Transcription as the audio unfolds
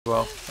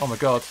Well, oh my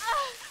god.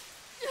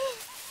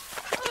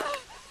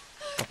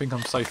 I think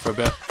I'm safe for a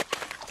bit.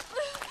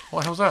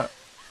 What the hell's that?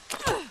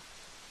 It's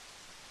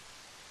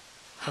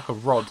like a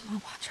rod.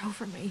 Mama, watch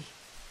over me.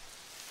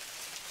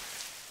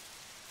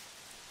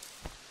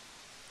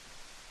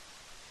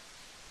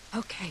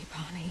 Okay,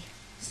 Bonnie.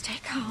 Stay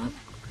calm.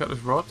 Pick up this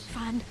rod.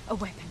 Find a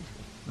weapon.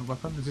 A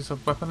weapon? Is this a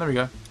weapon? There we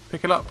go.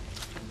 Pick it up.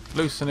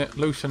 Loosen it.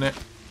 Loosen it.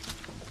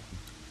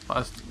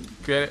 Let's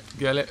get it.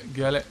 Get it.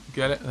 Get it.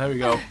 Get it. There we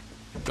go.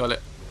 Got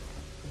it.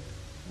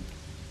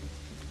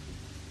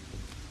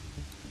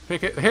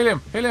 Pick it. Heal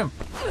him. Heal him.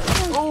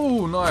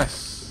 Oh,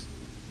 nice.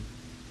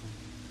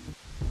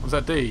 Was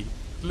that D?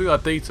 Look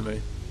like D to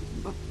me.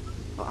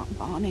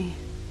 Bonnie.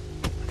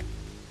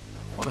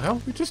 What the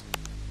hell? We just...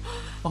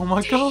 Oh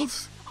my god.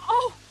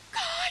 Oh,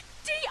 God,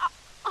 Dee,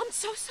 I'm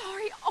so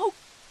sorry. Oh,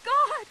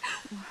 God.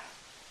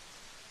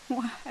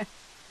 Why?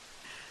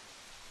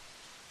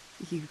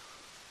 You.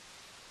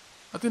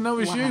 I didn't know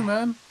it was Why? you,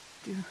 man.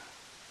 Do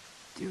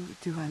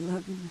I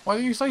love you? Why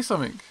didn't you say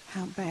something?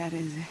 How bad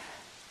is it?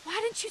 Why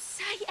didn't you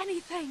say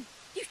anything?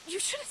 You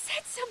should have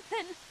said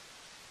something.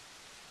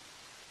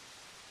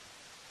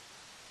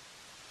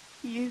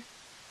 You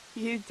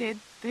did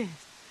this.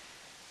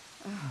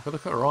 But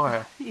look at her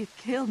eye. You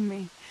killed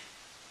me.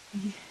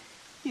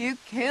 You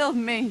killed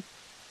me.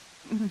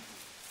 Anybody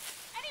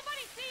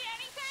see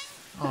anything?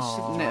 I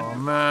should Oh, never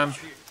man.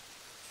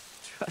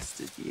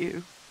 trusted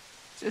you.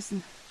 Just.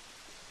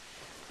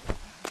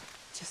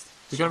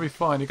 You're gonna be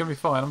fine. You're gonna be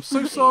fine. I'm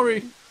so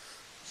sorry.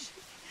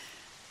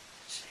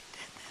 She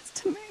did this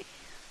to me.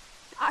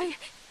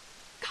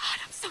 God,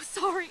 I'm so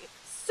sorry.